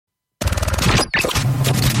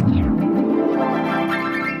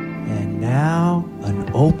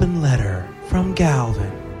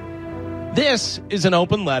Galvin. This is an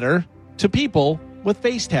open letter to people with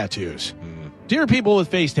face tattoos. Dear people with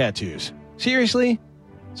face tattoos, seriously?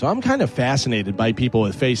 So I'm kind of fascinated by people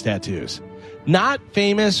with face tattoos. Not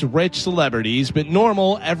famous, rich celebrities, but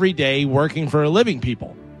normal, everyday, working for a living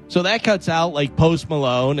people. So that cuts out like Post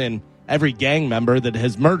Malone and every gang member that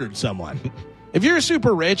has murdered someone. If you're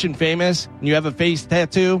super rich and famous and you have a face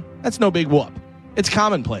tattoo, that's no big whoop. It's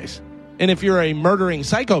commonplace. And if you're a murdering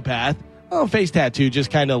psychopath, well, a face tattoo just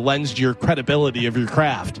kind of lends to your credibility of your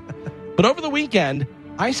craft. But over the weekend,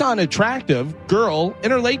 I saw an attractive girl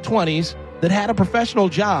in her late 20s that had a professional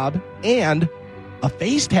job and a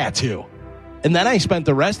face tattoo. And then I spent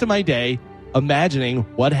the rest of my day imagining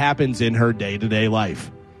what happens in her day-to-day life.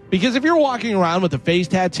 Because if you're walking around with a face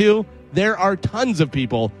tattoo, there are tons of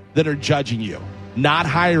people that are judging you, not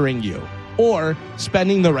hiring you, or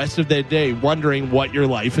spending the rest of their day wondering what your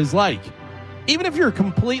life is like. Even if you're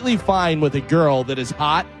completely fine with a girl that is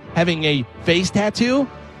hot having a face tattoo,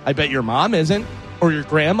 I bet your mom isn't, or your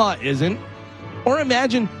grandma isn't. Or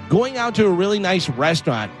imagine going out to a really nice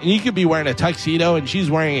restaurant and you could be wearing a tuxedo and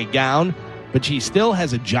she's wearing a gown, but she still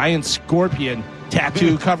has a giant scorpion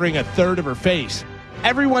tattoo covering a third of her face.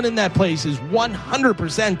 Everyone in that place is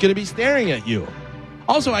 100% going to be staring at you.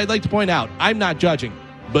 Also, I'd like to point out, I'm not judging,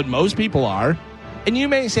 but most people are. And you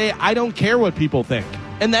may say, I don't care what people think.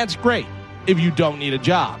 And that's great if you don't need a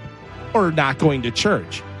job, or not going to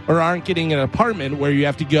church, or aren't getting an apartment where you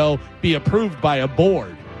have to go be approved by a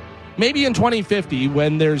board. Maybe in 2050,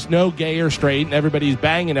 when there's no gay or straight and everybody's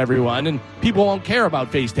banging everyone and people won't care about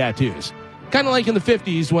face tattoos. Kind of like in the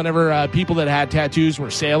 50s, whenever people that had tattoos were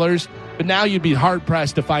sailors. But now you'd be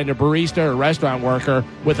hard-pressed to find a barista or restaurant worker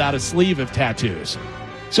without a sleeve of tattoos.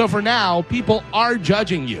 So for now, people are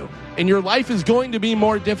judging you, and your life is going to be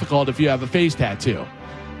more difficult if you have a face tattoo.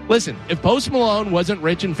 Listen, if Post Malone wasn't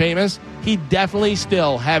rich and famous, he'd definitely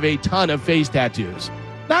still have a ton of face tattoos.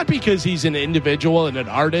 Not because he's an individual and an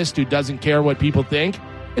artist who doesn't care what people think.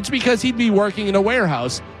 It's because he'd be working in a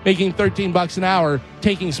warehouse, making $13 an hour,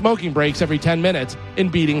 taking smoking breaks every 10 minutes,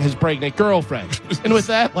 and beating his pregnant girlfriend. And with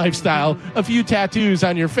that lifestyle, a few tattoos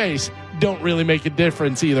on your face don't really make a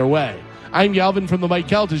difference either way. I'm Galvin from The Mike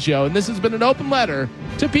Kelta Show, and this has been an open letter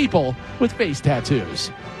to people with face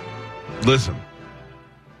tattoos. Listen,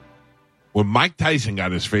 when Mike Tyson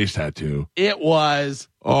got his face tattoo, it was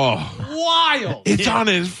wild. It's on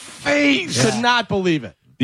his face. Could not believe it.